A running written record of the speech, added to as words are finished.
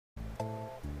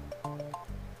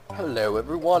Hello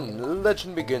everyone,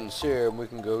 legend begins here and we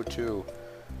can go to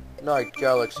Night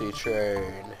Galaxy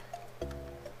Train.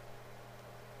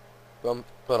 Bum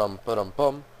ba-dum ba-dum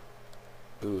bum.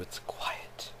 Ooh, it's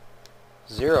quiet.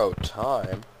 Zero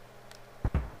time.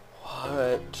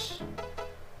 What?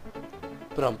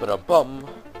 Ba-dum ba-dum bum.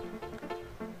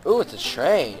 Ooh, it's a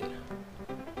train.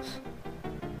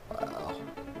 Wow.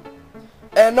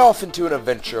 And off into an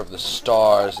adventure of the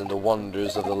stars and the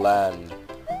wonders of the land.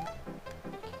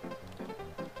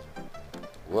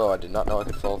 Whoa, I did not know I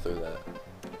could fall through that.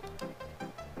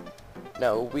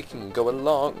 Now we can go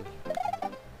along.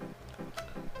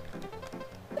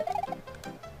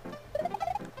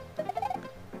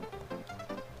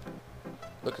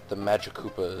 Look at the Magic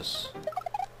Koopas.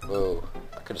 Whoa,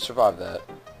 I could have survived that.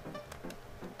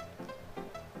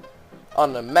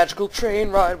 On a magical train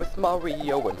ride with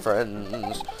Mario and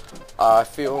friends. I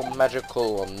feel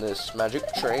magical on this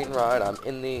magic train ride. I'm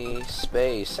in the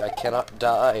space, I cannot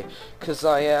die, 'cause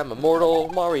I am immortal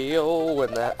Mario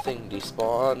when that thing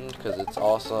despawned, 'cause it's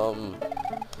awesome.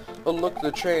 Oh look,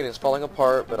 the train is falling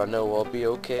apart, but I know I'll be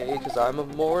okay, 'cause I'm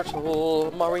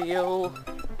immortal Mario.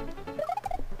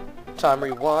 Time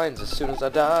rewinds as soon as I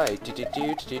die.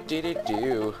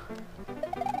 Do-do-do-do-do-do-do.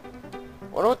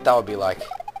 Wonder what that would be like.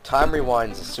 Time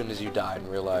rewinds as soon as you die in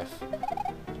real life.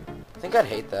 I think I'd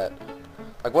hate that.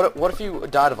 Like, what if you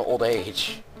died of old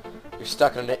age? You're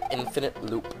stuck in an infinite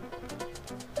loop.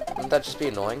 Wouldn't that just be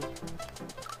annoying?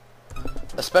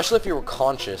 Especially if you were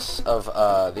conscious of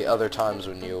the other times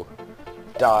when you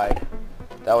died.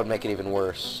 That would make it even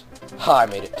worse. Ha, I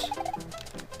made it.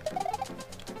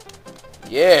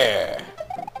 Yeah!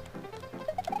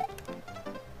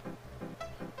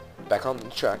 Back on the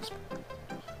tracks.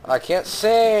 I can't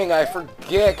sing, I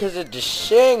forget, because it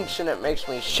desyncs, and it makes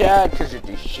me sad because it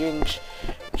desyncs,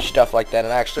 and stuff like that,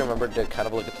 and I actually remembered to kind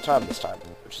of look at the time this time,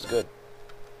 which is good.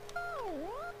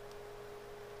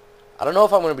 I don't know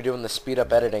if I'm going to be doing the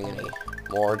speed-up editing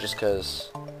anymore, just because,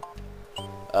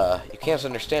 you can't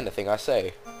understand the thing I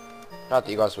say. Not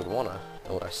that you guys would want to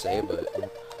know what I say, but...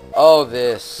 Oh,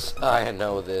 this! I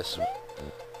know this.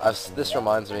 This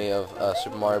reminds me of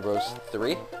Super Mario Bros.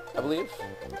 3, I believe.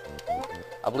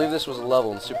 I believe this was a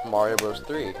level in Super Mario Bros.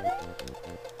 3.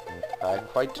 I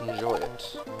quite enjoy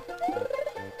it.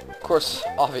 Of course,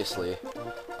 obviously,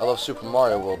 I love Super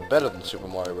Mario World better than Super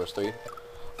Mario Bros. 3.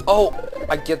 Oh,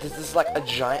 I get this. This is like a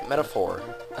giant metaphor.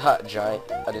 Ha, giant.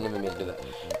 I didn't even mean to do that.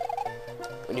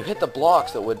 When you hit the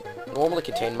blocks that would normally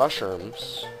contain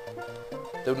mushrooms,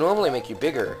 they would normally make you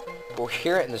bigger. But we're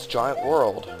here in this giant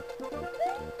world.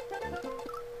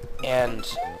 And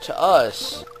to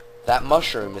us, that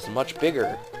mushroom is much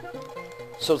bigger.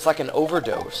 So it's like an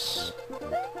overdose.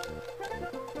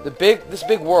 This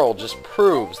big world just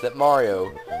proves that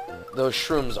Mario, those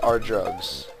shrooms are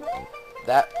drugs.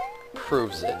 That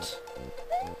proves it.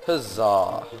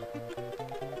 Huzzah.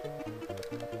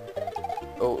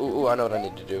 Oh, I know what I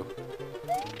need to do.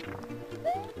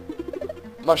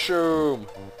 Mushroom!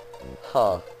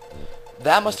 Huh.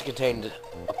 That must have contained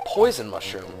a poison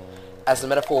mushroom as a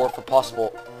metaphor for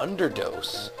possible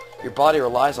underdose. Your body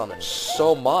relies on it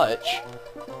so much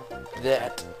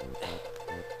that...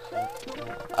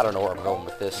 I don't know where I'm going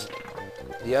with this.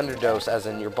 The underdose, as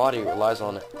in your body relies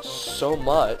on it so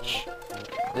much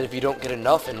that if you don't get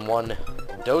enough in one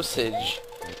dosage,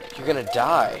 you're gonna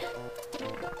die.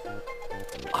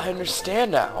 I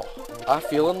understand now. I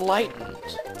feel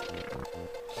enlightened.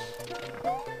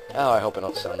 Oh, I hope I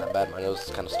don't sound that bad. My nose is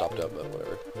kind of stopped up, but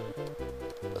whatever.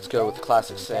 Let's go with the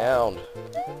classic sound.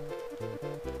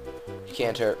 You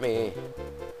can't hurt me.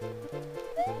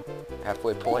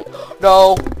 Halfway point.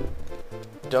 No!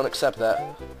 Don't accept that.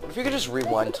 What if you could just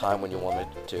rewind time when you wanted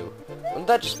to? Wouldn't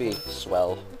that just be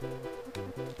swell?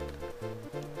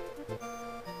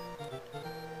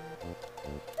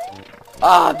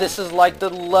 Ah, this is like the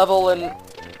level in...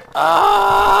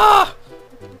 Ah!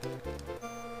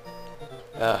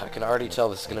 I can already tell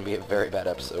this is going to be a very bad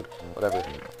episode. Whatever.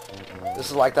 This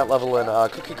is like that level in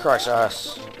Cookie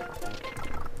Crisis.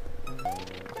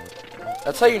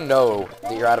 That's how you know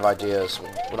that you're out of ideas,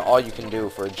 when all you can do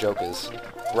for a joke is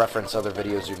reference other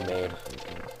videos you've made.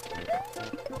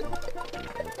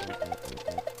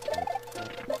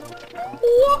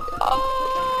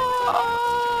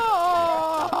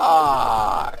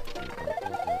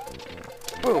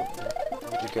 Boom!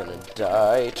 You're gonna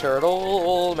die,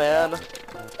 turtle man.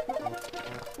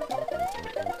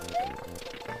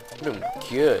 Doing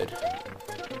good.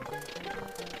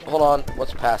 Hold on,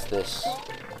 what's past this?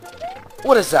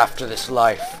 What is after this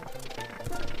life?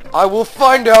 I will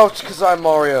find out, because I'm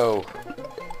Mario.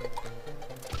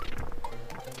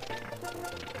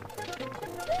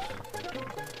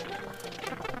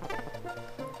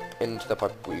 into the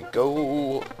park we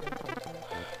go.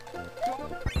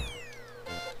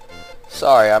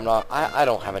 Sorry, I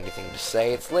don't have anything to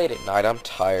say. It's late at night, I'm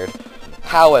tired.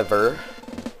 However,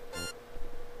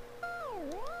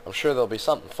 I'm sure there'll be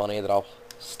something funny that I'll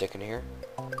stick in here.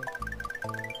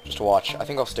 Just to watch. I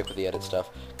think I'll stick with the edit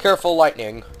stuff. Careful,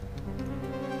 lightning.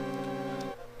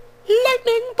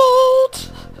 Lightning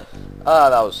bolt!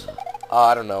 That was...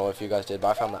 I don't know if you guys did, but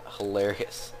I found that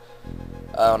hilarious.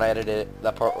 When I edited it,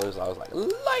 that part was, I was like,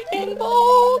 lightning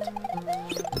bolt!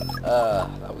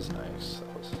 That was nice.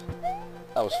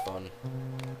 That was fun.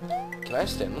 Can I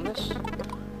stand on this?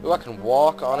 Ooh, I can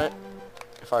walk on it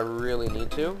if I really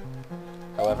need to.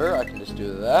 However, I can just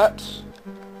do that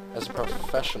as a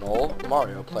professional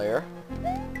Mario player.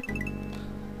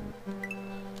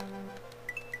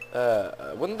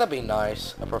 Wouldn't that be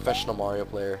nice? A professional Mario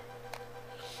player.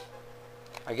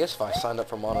 I guess if I signed up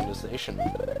for monetization,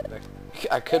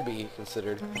 I could be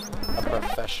considered a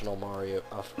professional Mario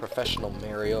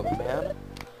man.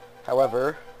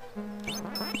 However,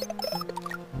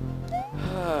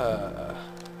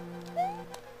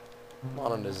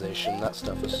 monetization, that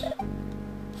stuff is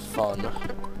fun.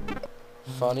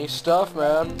 Funny stuff,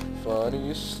 man.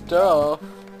 Funny stuff.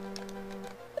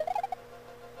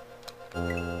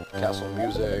 Castle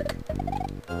music.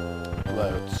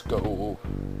 Let's go.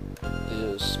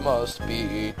 This must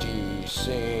be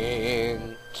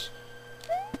decent.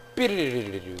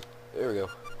 There we go.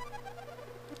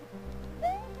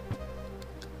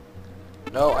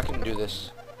 No, I can do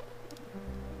this.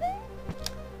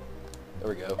 There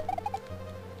we go.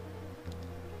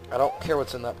 I don't care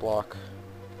what's in that block.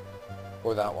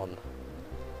 Or that one.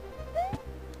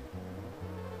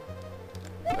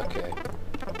 Okay.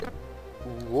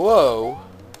 Whoa!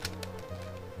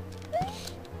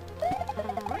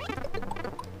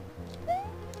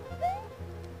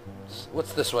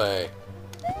 What's this way?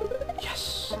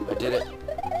 Yes! I did it!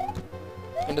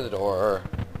 Into the door.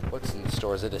 What's in the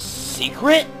store? Is it a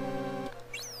secret?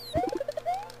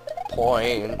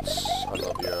 Points. I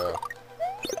love you.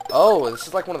 Oh, this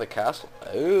is like one of the castles.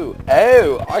 Ooh.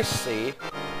 Oh, I see.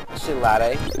 I see,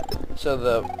 latte. So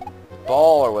the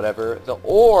ball or whatever, the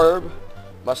orb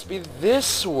must be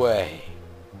this way.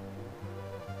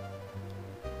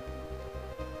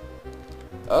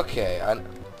 Okay,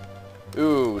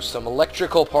 ooh, some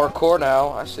electrical parkour now.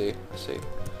 I see.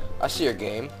 I see your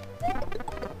game.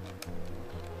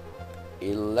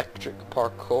 Electric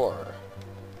parkour.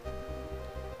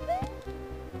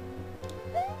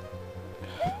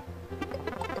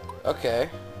 Okay.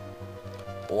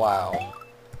 Wow.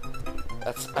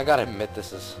 I gotta admit,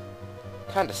 this is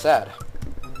kinda sad.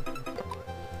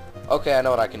 Okay, I know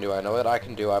what I can do. I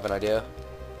have an idea.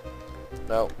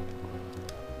 No.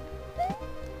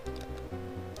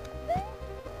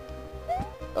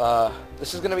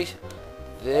 This is going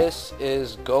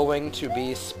to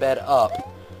be sped up.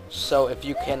 So if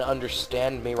you can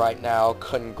understand me right now,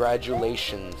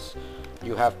 congratulations.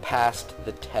 You have passed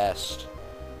the test.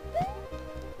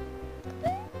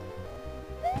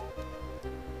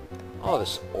 Oh,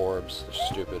 this orbs. They're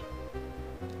stupid.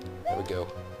 There we go.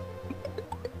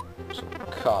 This will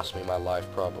cost me my life,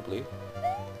 probably.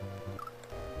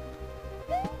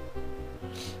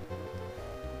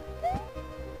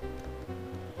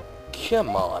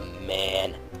 Come on,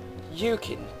 man. You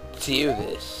can do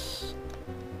this.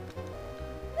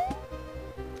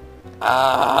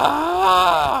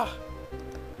 Ah!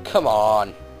 Come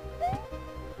on.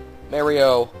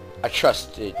 Mario, I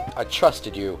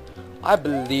trusted you. I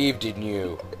believed in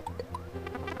you.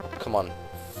 Come on.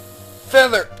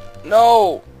 Feather!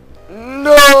 No!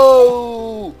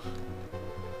 No!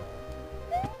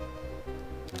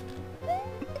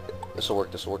 This'll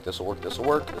work, this'll work, this'll work, this'll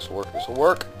work, this'll work, this'll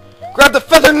work. Grab the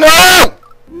feather now!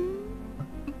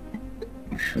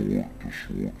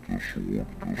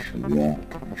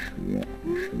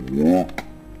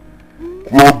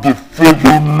 Grab the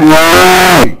feather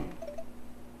now!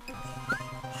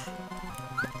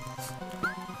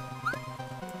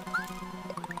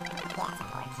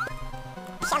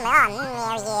 Come on,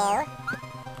 Mario.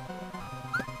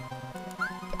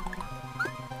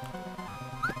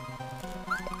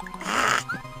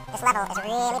 This level is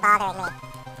really bothering me.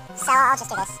 So I'll just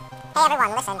do this. Hey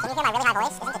everyone, listen, can you hear my really high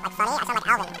voice? Isn't it like funny? I sound like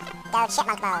Alvin. Go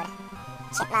chipmunk mode.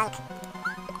 Chipmunk.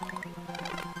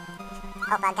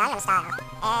 Oppa Gangnam style.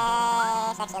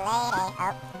 Hey, sexy lady.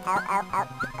 Oh, oh, oh, oh.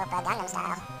 Oppa Gangnam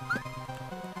style.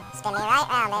 Spin me right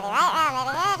round, baby, right round, baby,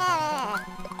 right round.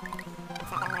 It's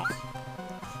not gonna work.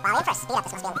 Wow, I'm for a speed up,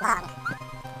 this must be long.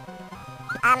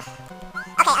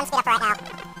 Okay, unspeed up for right now.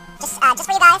 Just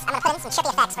for you guys, I'm gonna put in some trippy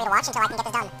effects for you to watch until I can get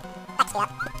this done. Back speed up.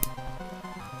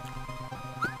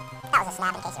 That That was a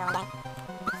snap, in case you were wondering.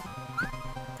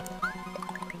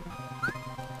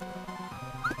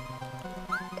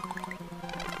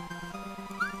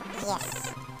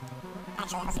 Yes.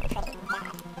 Actually, that was pretty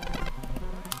bad.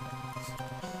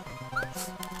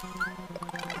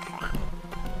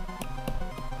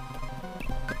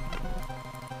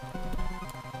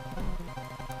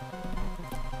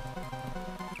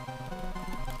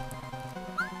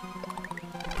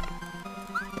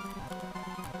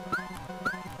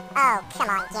 Oh, come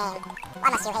on, game. Why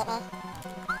must you hate me?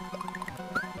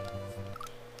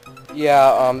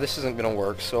 Yeah, this isn't gonna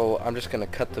work, so I'm just gonna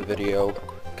cut the video,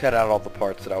 cut out all the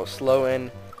parts that I was slow in,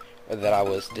 or that I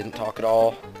didn't talk at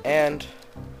all, and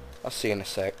I'll see you in a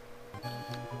sec.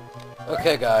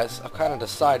 Okay guys, I've kind of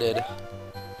decided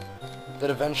that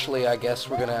eventually I guess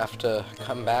we're gonna have to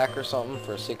come back or something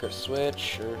for a secret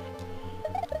switch, or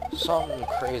some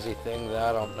crazy thing that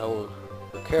I don't know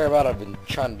or care about. I've been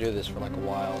trying to do this for like a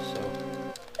while, so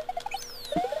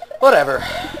whatever.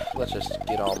 Let's just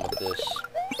get on with this.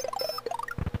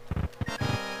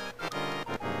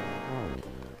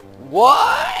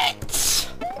 What?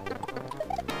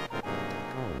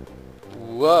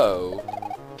 Whoa.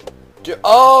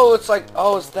 Oh, it's like,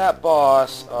 oh, it's that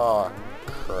boss. Oh,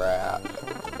 crap.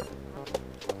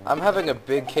 I'm having a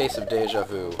big case of deja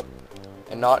vu.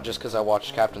 And not just because I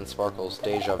watched Captain Sparkle's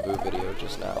deja vu video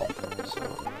just now.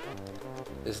 So,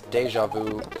 this deja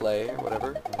vu play, or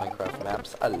whatever, Minecraft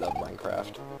maps. I love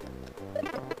Minecraft.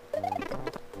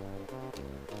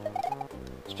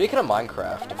 Speaking of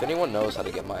Minecraft, if anyone knows how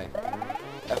to get my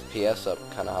FPS up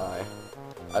kind of high,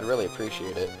 I'd really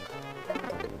appreciate it.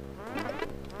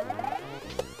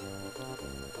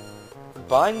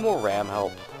 Buying more RAM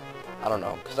help? I don't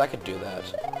know, because I could do that.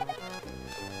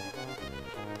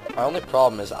 My only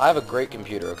problem is I have a great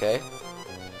computer, okay?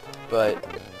 But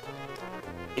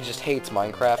it just hates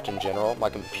Minecraft in general. My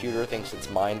computer thinks it's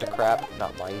Minecraft,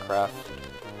 not Minecraft.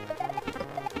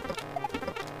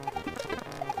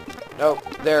 Nope,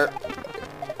 there.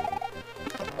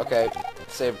 Okay,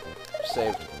 saved.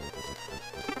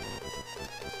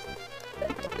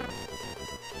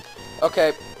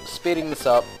 Okay, speeding this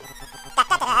up.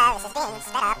 This is being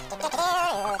sped up. This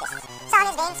song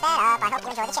is being sped up. I hope you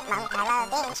enjoy the chipmunk. I love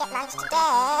being chipmunks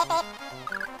today.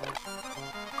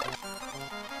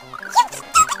 You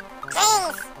stupid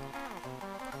things!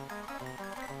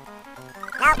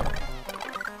 Nope.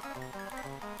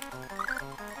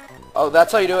 Oh,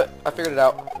 that's how you do it. I figured it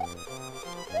out.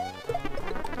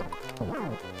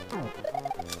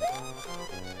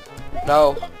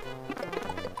 No.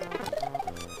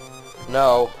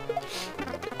 No.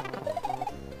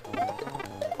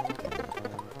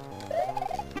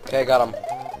 Okay, got him.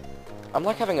 I'm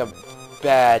like having a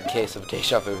bad case of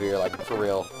deja vu here, like for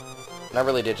real. And I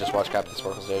really did just watch Captain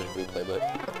Sparkle's deja vu play, but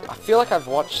I feel like I've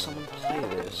watched someone play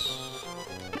this.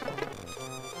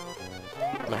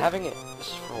 I've been having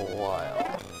this for a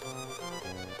while.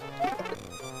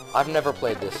 I've never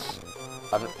played this.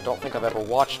 I don't think I've ever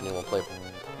watched anyone play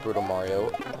Brutal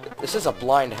Mario. This is a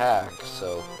blind hack,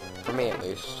 so for me at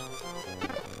least.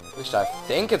 At least I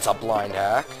think it's a blind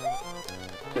hack.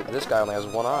 This guy only has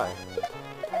one eye.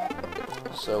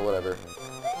 So whatever.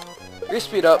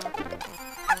 Re-speed up.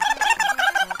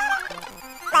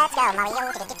 Let's go, Mario.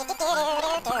 Okay. I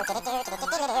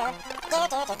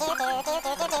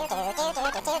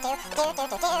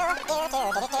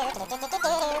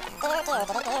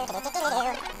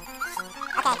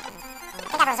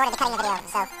think I've resorted to cutting the video,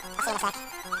 so I'll see you in a sec.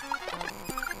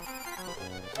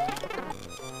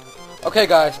 Okay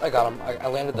guys, I got him. I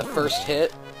landed the first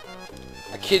hit.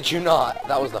 I kid you not,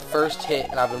 that was the first hit,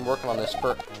 and I've been working on this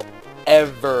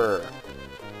forever.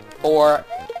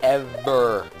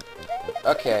 Forever.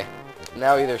 Okay,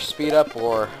 now either speed up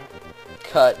or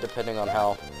cut, depending on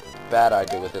how bad I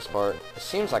do with this part. It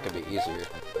seems like it'd be easier.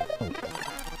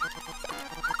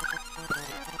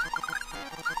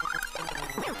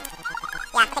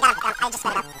 Yeah, I just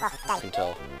sped it up. Well, You can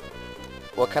tell.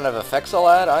 What kind of effects I'll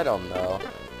add? I don't know.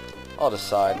 I'll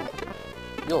decide.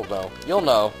 You'll know. You'll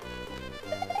know.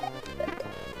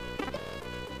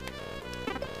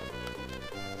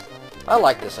 I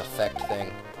like this effect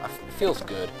thing. It feels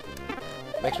good.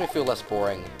 It makes me feel less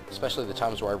boring, especially the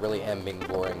times where I really am being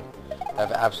boring. I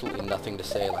have absolutely nothing to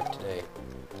say like today.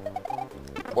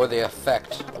 Or the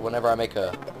effect, whenever I make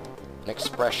an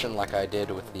expression like I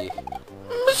did with the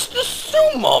Mr.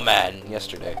 Sumo Man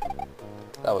yesterday.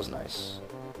 That was nice.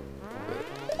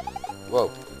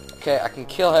 Whoa. Okay, I can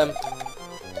kill him.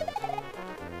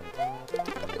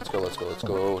 Let's go, let's go, let's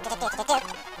go.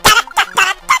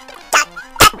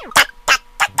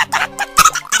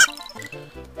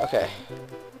 Okay.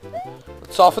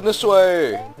 Let's soften this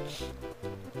way.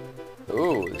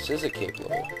 This is a cave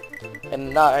level.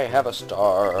 And I have a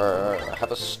star. I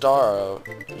have a star.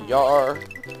 Yar.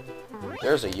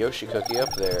 There's a Yoshi cookie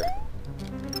up there.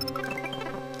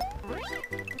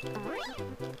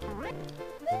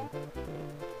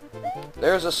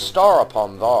 There's a star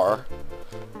upon thar.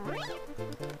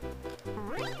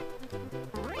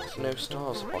 There's no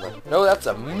stars upon it. No, that's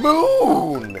a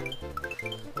moon!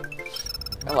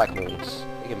 I like moons.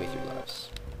 They give me 3 lives.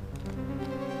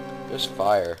 There's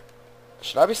fire.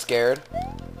 Should I be scared?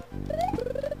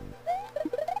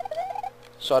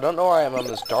 So I don't know where I am on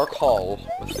this dark hall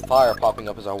with fire popping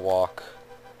up as I walk.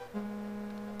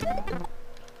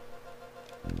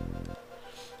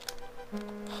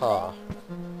 Huh.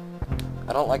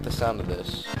 I don't like the sound of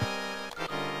this.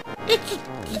 It's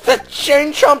that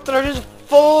chain chomp that I just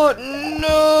fought!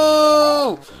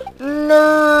 No!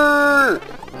 No!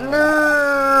 No!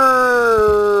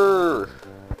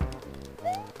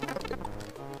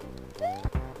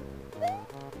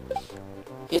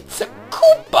 It's a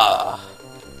Koopa!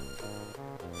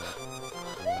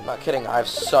 I'm not kidding, I have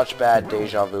such bad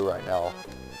deja vu right now.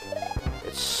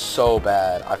 It's so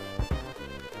bad.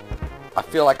 I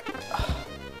feel like...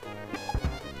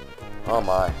 Oh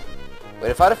my.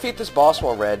 Wait, if I defeat this boss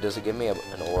while red, does it give me an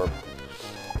orb?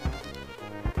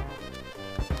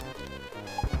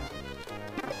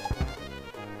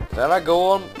 Then I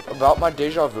go on about my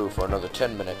deja vu for another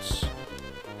 10 minutes.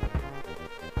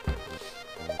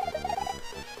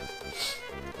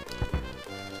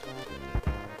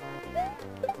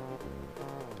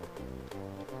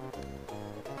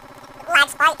 Lag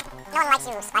Spike. No one likes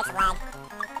you. Spike's a lag.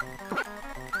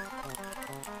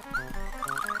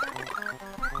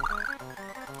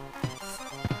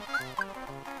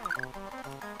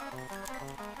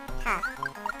 Huh.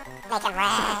 Make him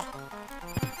red.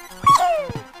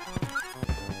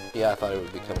 Yeah, I thought it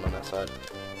would be coming on that side.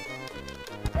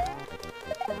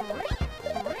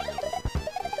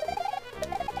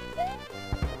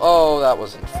 Oh, that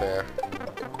wasn't fair.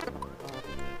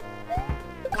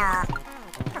 No.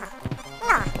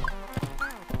 No.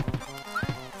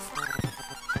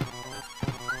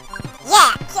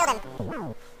 Yeah! Killed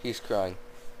him! He's crying.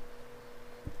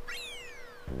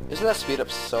 Isn't that speed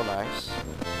up so nice?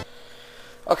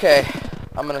 Okay,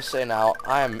 I'm gonna say now,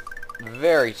 I am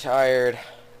very tired.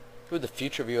 Ooh, the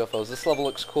future of UFOs. This level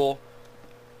looks cool.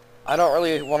 I don't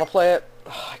really want to play it.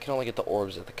 I can only get the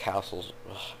orbs at the castles.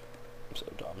 Ugh, I'm so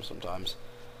dumb sometimes.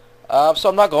 So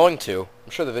I'm not going to.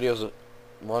 I'm sure the videos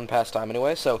run past time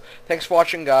anyway. So thanks for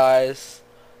watching, guys.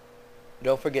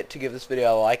 Don't forget to give this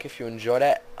video a like if you enjoyed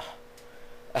it.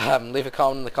 Leave a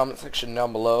comment in the comment section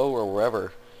down below or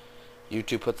wherever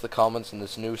YouTube puts the comments in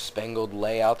this new spangled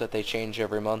layout that they change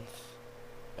every month.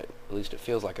 At least it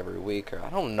feels like every week. Or I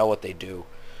don't know what they do.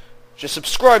 Just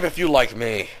subscribe if you like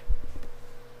me.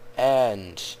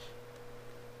 And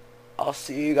I'll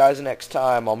see you guys next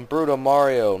time on Brutal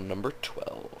Mario number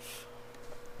 12.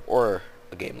 Or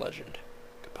A Game Legend.